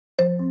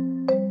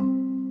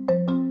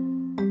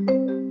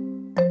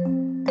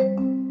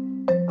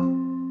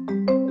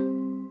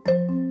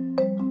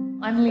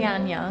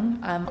Leanne Young.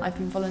 I've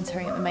been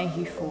volunteering at the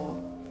Mayhew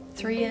for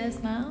 3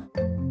 years now.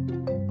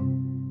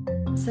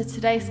 So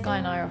today Sky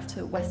and I are off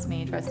to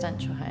Westmead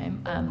Residential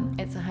Home.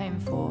 It's a home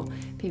for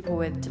people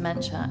with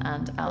dementia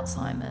and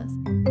Alzheimer's.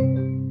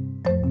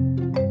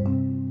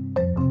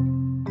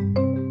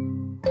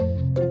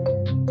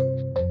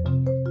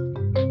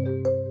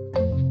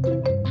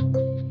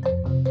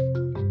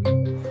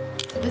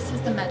 This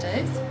is the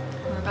meadows.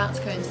 We're about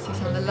to go and see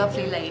some of the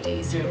lovely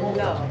ladies who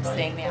love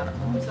seeing the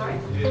animals.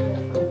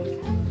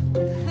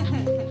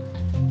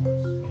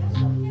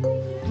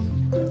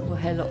 We'll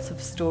hear lots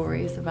of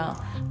stories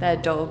about their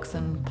dogs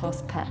and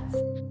past pets.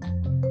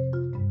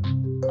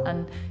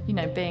 And you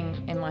know,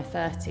 being in my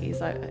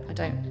 30s, I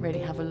don't really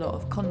have a lot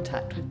of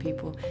contact with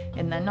people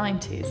in their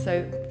 90s.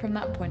 So from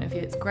that point of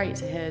view, it's great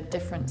to hear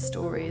different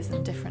stories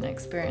and different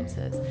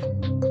experiences.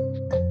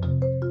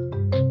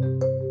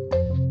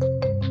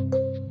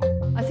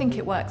 I think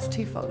it works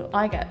twofold.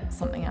 I get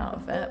something out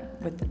of it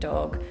with the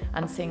dog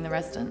and seeing the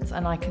residents,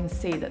 and I can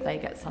see that they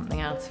get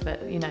something out of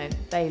it. You know,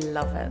 they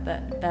love it,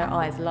 that their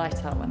eyes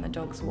light up when the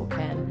dogs walk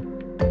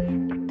in.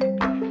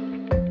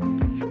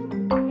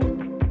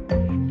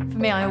 For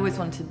me, I always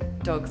wanted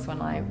dogs when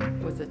I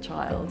was a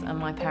child, and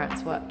my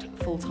parents worked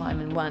full-time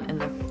and weren't in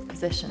the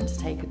position to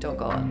take a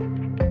dog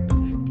on.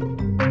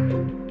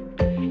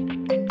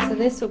 So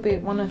this will be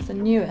one of the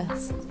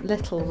newest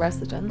little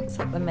residents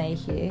at the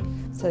Mayhew,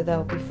 so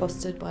they'll be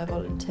fostered by a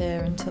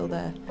volunteer until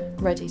they're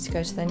ready to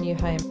go to their new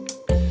home.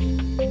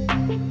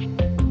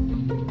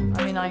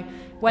 I mean, I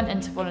went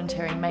into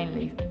volunteering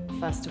mainly,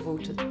 first of all,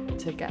 to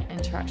get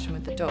interaction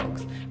with the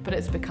dogs, but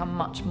it's become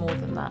much more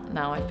than that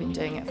now. I've been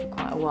doing it for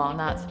quite a while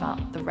now. It's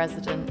about the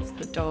residents,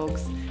 the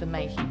dogs, the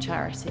Mayhew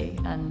charity,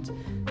 and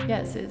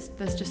yes,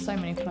 there's just so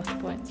many plus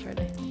points,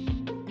 really.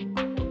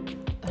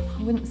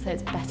 I wouldn't say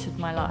it's bettered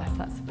my life,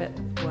 that's a bit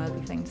of a worthy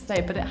thing to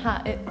say, but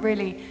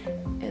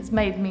it's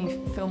made me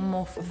feel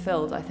more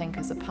fulfilled, I think,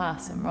 as a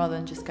person, rather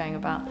than just going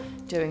about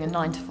doing a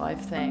 9-to-5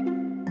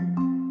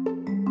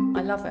 thing.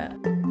 I love it.